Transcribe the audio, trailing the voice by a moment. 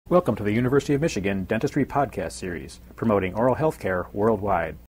Welcome to the University of Michigan Dentistry Podcast Series, promoting oral health care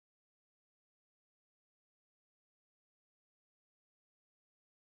worldwide.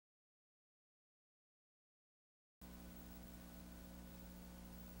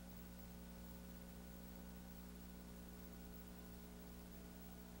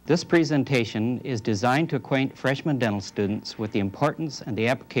 This presentation is designed to acquaint freshman dental students with the importance and the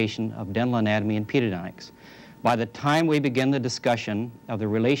application of dental anatomy and pedodontics. By the time we begin the discussion of the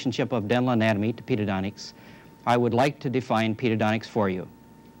relationship of dental anatomy to pedodontics, I would like to define pedodontics for you.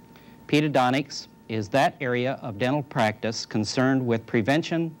 Pedodontics is that area of dental practice concerned with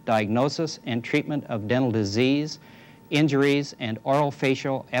prevention, diagnosis, and treatment of dental disease, injuries, and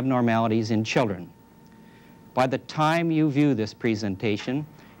orofacial abnormalities in children. By the time you view this presentation,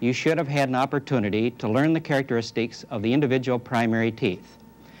 you should have had an opportunity to learn the characteristics of the individual primary teeth,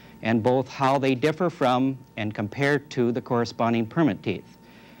 and both how they differ from and compare to the corresponding permanent teeth.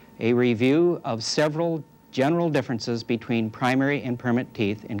 A review of several general differences between primary and permanent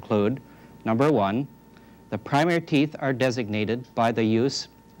teeth include, number one, the primary teeth are designated by the use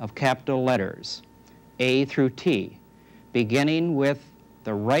of capital letters, A through T, beginning with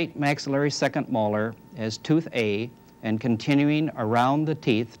the right maxillary second molar as tooth A and continuing around the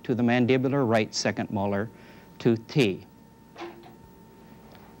teeth to the mandibular right second molar, tooth T.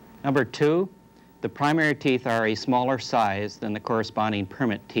 Number two, the primary teeth are a smaller size than the corresponding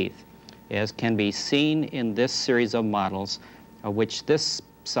permanent teeth, as can be seen in this series of models, of which this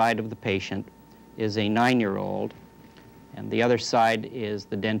side of the patient is a 9-year-old, and the other side is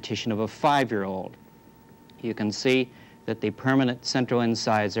the dentition of a 5-year-old. You can see that the permanent central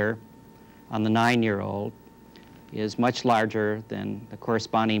incisor on the 9-year-old is much larger than the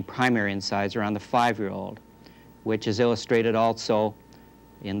corresponding primary incisor on the 5-year-old, which is illustrated also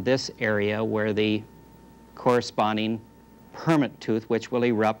in this area where the corresponding permanent tooth, which will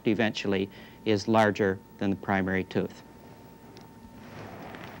erupt eventually, is larger than the primary tooth.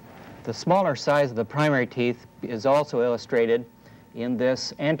 The smaller size of the primary teeth is also illustrated in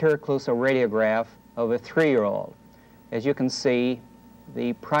this anterocclusal radiograph of a 3-year-old. As you can see,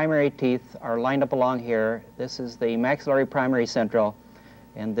 the primary teeth are lined up along here. This is the maxillary primary central,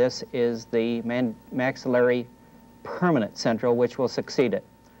 and this is the maxillary permanent central, which will succeed it.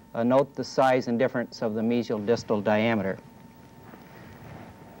 Note the size and difference of the mesial distal diameter.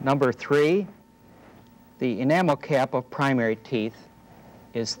 Number three, the enamel cap of primary teeth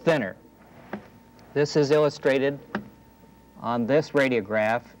is thinner. This is illustrated on this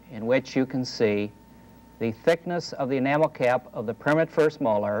radiograph, in which you can see the thickness of the enamel cap of the permanent first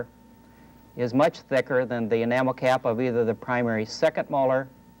molar is much thicker than the enamel cap of either the primary second molar,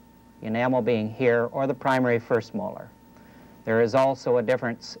 enamel being here, or the primary first molar. There is also a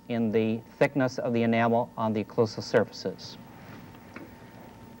difference in the thickness of the enamel on the occlusal surfaces.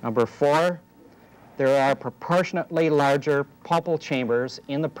 Number four, there are proportionately larger pulpal chambers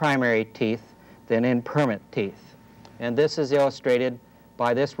in the primary teeth than in permanent teeth. And this is illustrated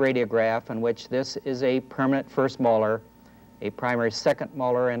by this radiograph, in which this is a permanent first molar, a primary second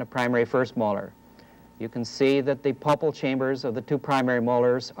molar, and a primary first molar. You can see that the pulpal chambers of the two primary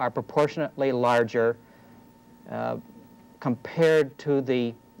molars are proportionately larger compared to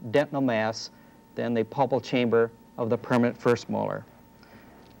the dentinal mass than the pulpal chamber of the permanent first molar.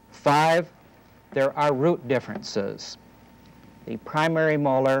 Five, there are root differences. The primary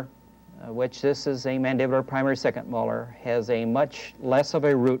molar, which this is a mandibular primary second molar, has a much less of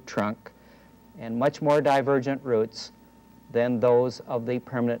a root trunk and much more divergent roots than those of the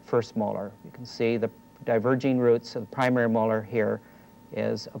permanent first molar. You can see the diverging roots of the primary molar here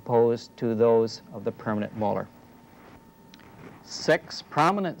as opposed to those of the permanent molar. Six,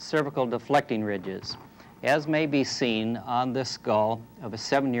 prominent cervical deflecting ridges. As may be seen on the skull of a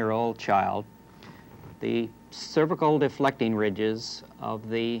 7-year-old child, the cervical deflecting ridges of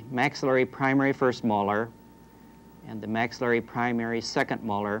the maxillary primary first molar and the maxillary primary second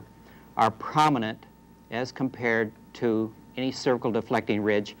molar are prominent as compared to any cervical deflecting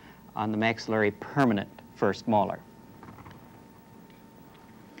ridge on the maxillary permanent first molar.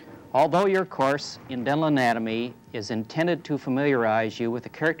 Although your course in dental anatomy is intended to familiarize you with the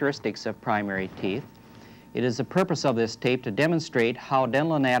characteristics of primary teeth, it is the purpose of this tape to demonstrate how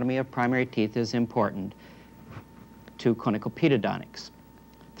dental anatomy of primary teeth is important to clinical pedodontics.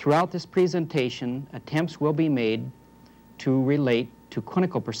 Throughout this presentation, attempts will be made to relate to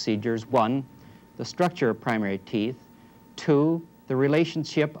clinical procedures: 1, the structure of primary teeth; 2, the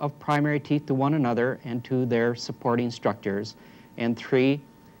relationship of primary teeth to one another and to their supporting structures; and 3,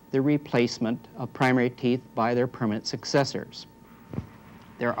 the replacement of primary teeth by their permanent successors.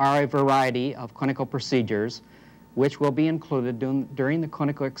 There are a variety of clinical procedures which will be included during the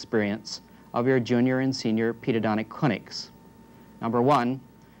clinical experience of your junior and senior pedodontic clinics. Number one,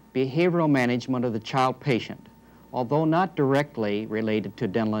 behavioral management of the child patient, although not directly related to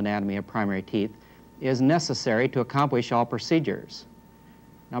dental anatomy of primary teeth, is necessary to accomplish all procedures.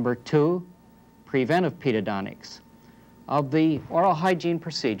 Number two, preventive pedodontics. Of the oral hygiene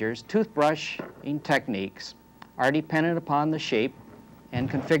procedures, toothbrushing techniques are dependent upon the shape and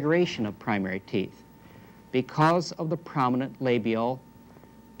configuration of primary teeth. Because of the prominent labial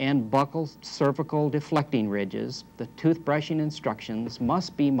and buccal cervical deflecting ridges, the toothbrushing instructions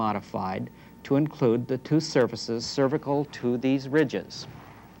must be modified to include the tooth surfaces cervical to these ridges.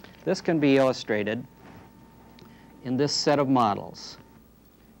 This can be illustrated in this set of models.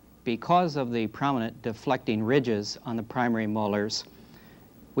 Because of the prominent deflecting ridges on the primary molars,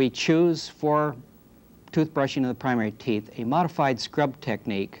 we choose for toothbrushing of the primary teeth a modified scrub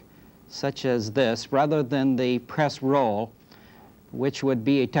technique such as this, rather than the press roll, which would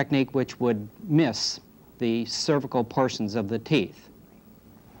be a technique which would miss the cervical portions of the teeth.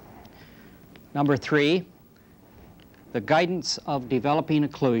 Number three, the guidance of developing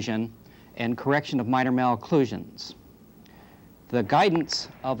occlusion and correction of minor malocclusions. The guidance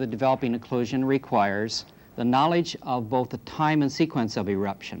of the developing occlusion requires the knowledge of both the time and sequence of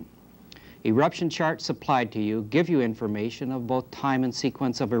eruption. Eruption charts supplied to you give you information of both time and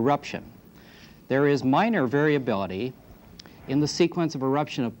sequence of eruption. There is minor variability in the sequence of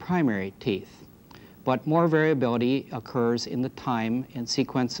eruption of primary teeth, but more variability occurs in the time and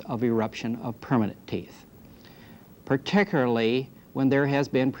sequence of eruption of permanent teeth, particularly when there has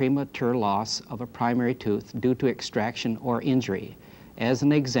been premature loss of a primary tooth due to extraction or injury. As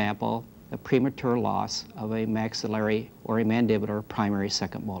an example, a premature loss of a maxillary or a mandibular primary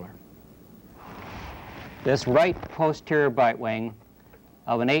second molar. This right posterior bite wing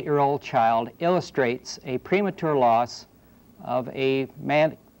of an 8-year-old child illustrates a premature loss of a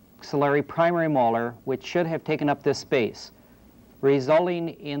maxillary primary molar which should have taken up this space, resulting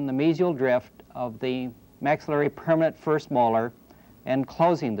in the mesial drift of the maxillary permanent first molar and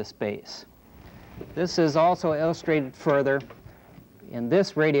closing the space. This is also illustrated further in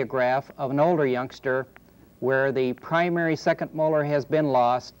this radiograph of an older youngster where the primary second molar has been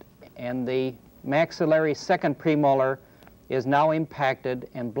lost and the maxillary second premolar is now impacted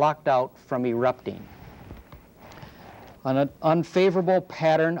and blocked out from erupting. An unfavorable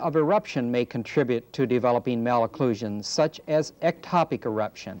pattern of eruption may contribute to developing malocclusions, such as ectopic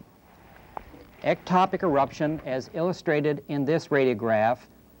eruption. Ectopic eruption, as illustrated in this radiograph,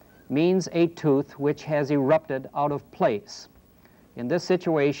 means a tooth which has erupted out of place. In this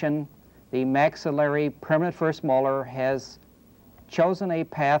situation, the maxillary permanent first molar has chosen a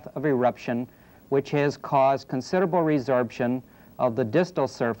path of eruption which has caused considerable resorption of the distal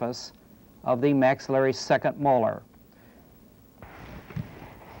surface of the maxillary second molar.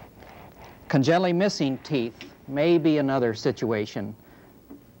 Congenitally missing teeth may be another situation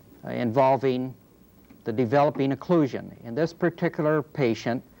involving the developing occlusion. In this particular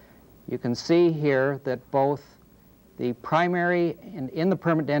patient, you can see here that both the primary and in the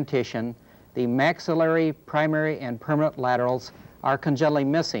permanent dentition, the maxillary, primary, and permanent laterals are congenitally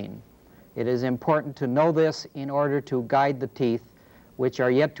missing. It is important to know this in order to guide the teeth which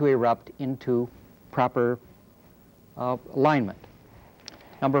are yet to erupt into proper alignment.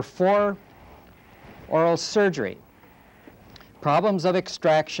 Number four, oral surgery. Problems of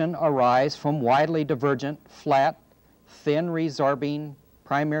extraction arise from widely divergent, flat, thin resorbing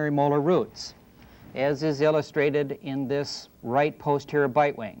primary molar roots, as is illustrated in this right posterior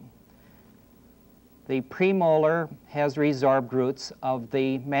bite wing. The premolar has resorbed roots of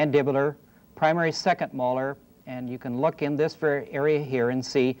the mandibular primary second molar, and you can look in this area here and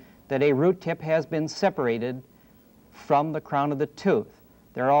see that a root tip has been separated from the crown of the tooth.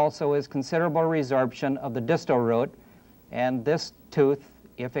 There also is considerable resorption of the distal root, and this tooth,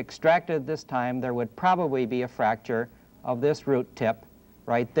 if extracted this time, there would probably be a fracture of this root tip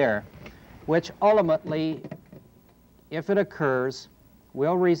right there, which ultimately, if it occurs,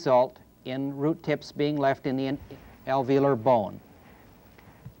 will result in root tips being left in the alveolar bone.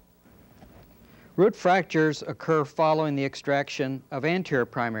 Root fractures occur following the extraction of anterior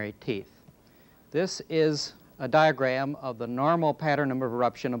primary teeth. This is a diagram of the normal pattern of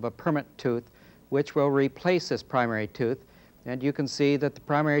eruption of a permanent tooth which will replace this primary tooth, and you can see that the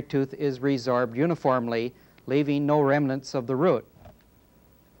primary tooth is resorbed uniformly, leaving no remnants of the root.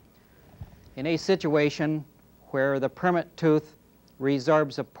 In a situation where the permanent tooth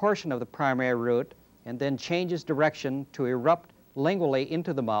resorbs a portion of the primary root and then changes direction to erupt lingually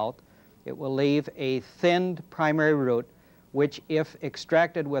into the mouth, it will leave a thinned primary root which, if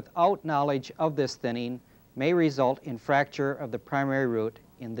extracted without knowledge of this thinning, may result in fracture of the primary root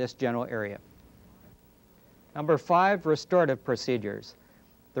in this general area. Number 5, restorative procedures.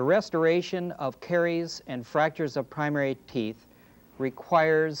 The restoration of caries and fractures of primary teeth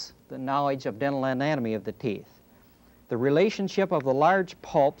requires the knowledge of dental anatomy of the teeth. The relationship of the large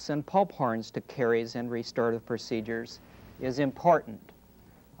pulps and pulp horns to caries and restorative procedures is important.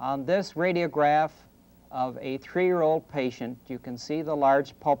 On this radiograph of a 3-year-old patient, you can see the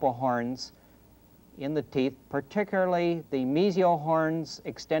large pulpal horns in the teeth, particularly the mesial horns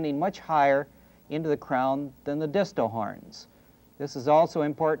extending much higher into the crown than the distal horns. This is also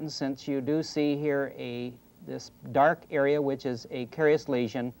important since you do see here this dark area, which is a carious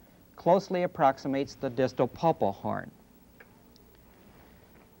lesion, closely approximates the distal pulpal horn.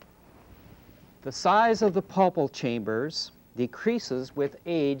 The size of the pulpal chambers decreases with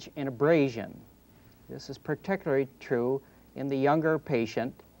age and abrasion. This is particularly true in the younger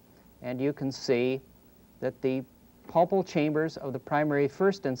patient, and you can see that the pulpal chambers of the primary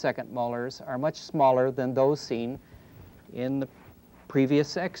first and second molars are much smaller than those seen in the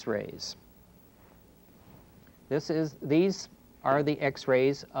previous x-rays. These are the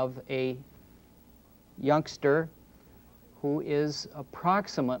x-rays of a youngster who is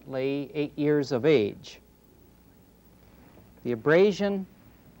approximately 8 years of age. The abrasion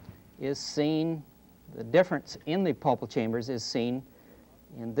is seen, the difference in the pulpal chambers is seen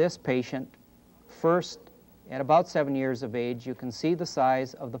in this patient first at about 7 years of age. You can see the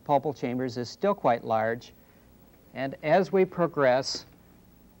size of the pulpal chambers is still quite large, and as we progress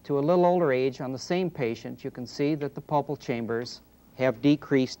to a little older age on the same patient, you can see that the pulpal chambers have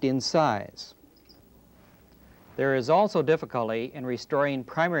decreased in size. There is also difficulty in restoring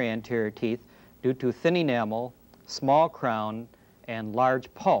primary anterior teeth due to thin enamel, small crown, and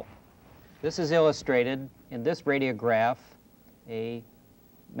large pulp. This is illustrated in this radiograph, a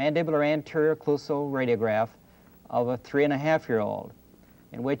mandibular anterior occlusal radiograph of a 3.5-year-old,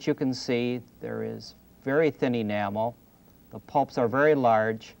 in which you can see there is very thin enamel, the pulps are very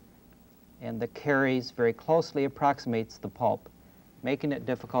large, and the caries very closely approximates the pulp, making it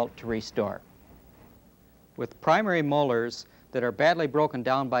difficult to restore. With primary molars that are badly broken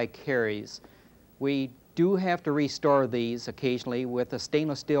down by caries, we do have to restore these occasionally with a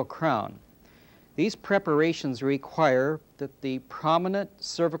stainless steel crown. These preparations require that the prominent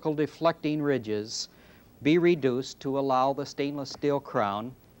cervical deflecting ridges be reduced to allow the stainless steel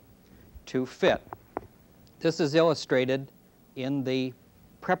crown to fit. This is illustrated in the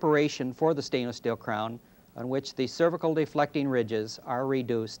preparation for the stainless steel crown, on which the cervical deflecting ridges are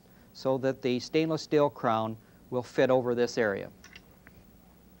reduced so that the stainless steel crown will fit over this area.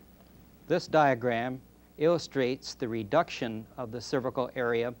 This diagram illustrates the reduction of the cervical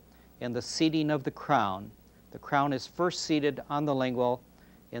area and the seating of the crown. The crown is first seated on the lingual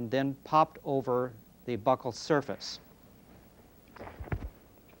and then popped over the buccal surface.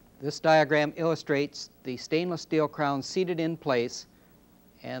 This diagram illustrates the stainless steel crown seated in place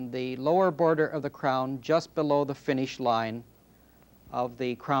and the lower border of the crown just below the finish line of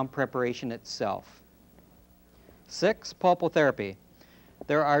the crown preparation itself. 6, pulpal therapy.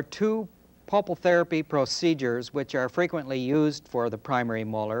 There are 2 pulpal therapy procedures which are frequently used for the primary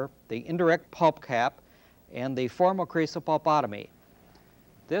molar, the indirect pulp cap and the formal creasal pulpotomy.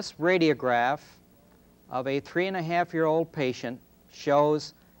 This radiograph of a 3.5-year-old patient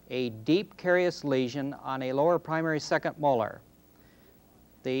shows a deep carious lesion on a lower primary second molar.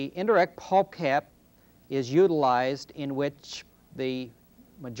 The indirect pulp cap is utilized in which the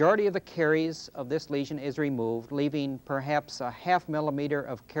majority of the caries of this lesion is removed, leaving perhaps a ½ millimeter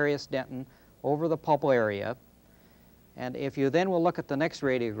of carious dentin over the pulpal area. And if you then will look at the next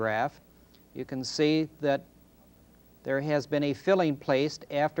radiograph, you can see that there has been a filling placed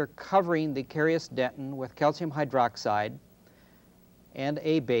after covering the carious dentin with calcium hydroxide and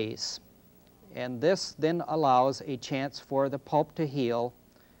a base. And this then allows a chance for the pulp to heal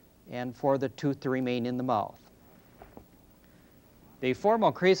and for the tooth to remain in the mouth. The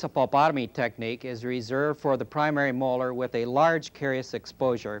formal creasal pulpotomy technique is reserved for the primary molar with a large carious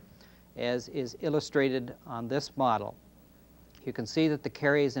exposure, as is illustrated on this model. You can see that the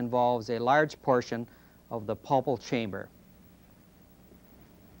caries involves a large portion of the pulpal chamber.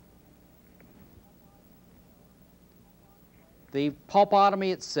 The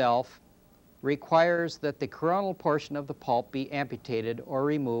pulpotomy itself requires that the coronal portion of the pulp be amputated or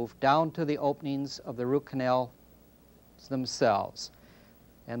removed down to the openings of the root canal themselves.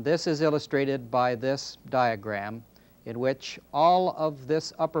 And this is illustrated by this diagram, in which all of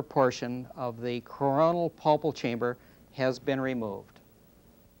this upper portion of the coronal pulpal chamber has been removed.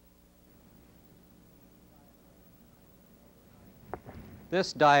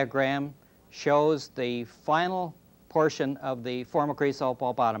 This diagram shows the final portion of the formocresol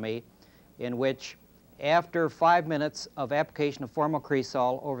pulpotomy, in which after 5 minutes of application of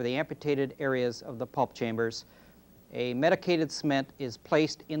formocresol over the amputated areas of the pulp chambers, a medicated cement is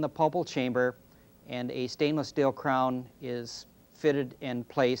placed in the pulpal chamber and a stainless steel crown is fitted and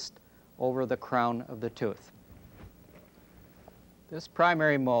placed over the crown of the tooth. This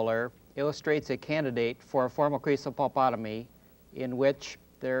primary molar illustrates a candidate for a formocresol pulpotomy in which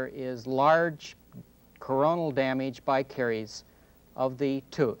there is large coronal damage by caries of the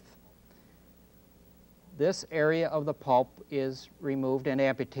tooth. This area of the pulp is removed and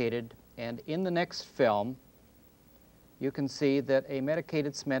amputated, and in the next film you can see that a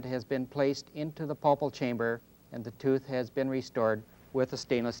medicated cement has been placed into the pulpal chamber and the tooth has been restored with a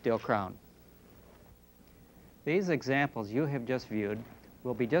stainless steel crown. These examples you have just viewed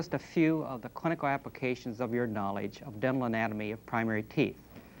will be just a few of the clinical applications of your knowledge of dental anatomy of primary teeth.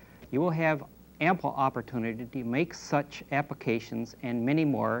 You will have ample opportunity to make such applications and many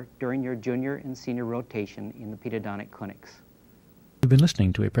more during your junior and senior rotation in the pedodontic clinics. You've been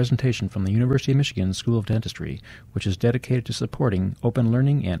listening to a presentation from the University of Michigan School of Dentistry, which is dedicated to supporting open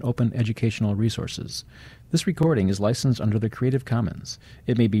learning and open educational resources. This recording is licensed under the Creative Commons.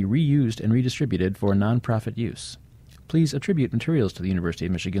 It may be reused and redistributed for nonprofit use. Please attribute materials to the University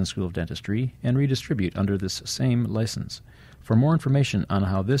of Michigan School of Dentistry and redistribute under this same license. For more information on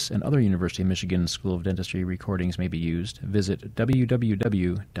how this and other University of Michigan School of Dentistry recordings may be used, visit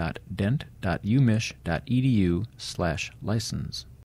www.dent.umich.edu/license.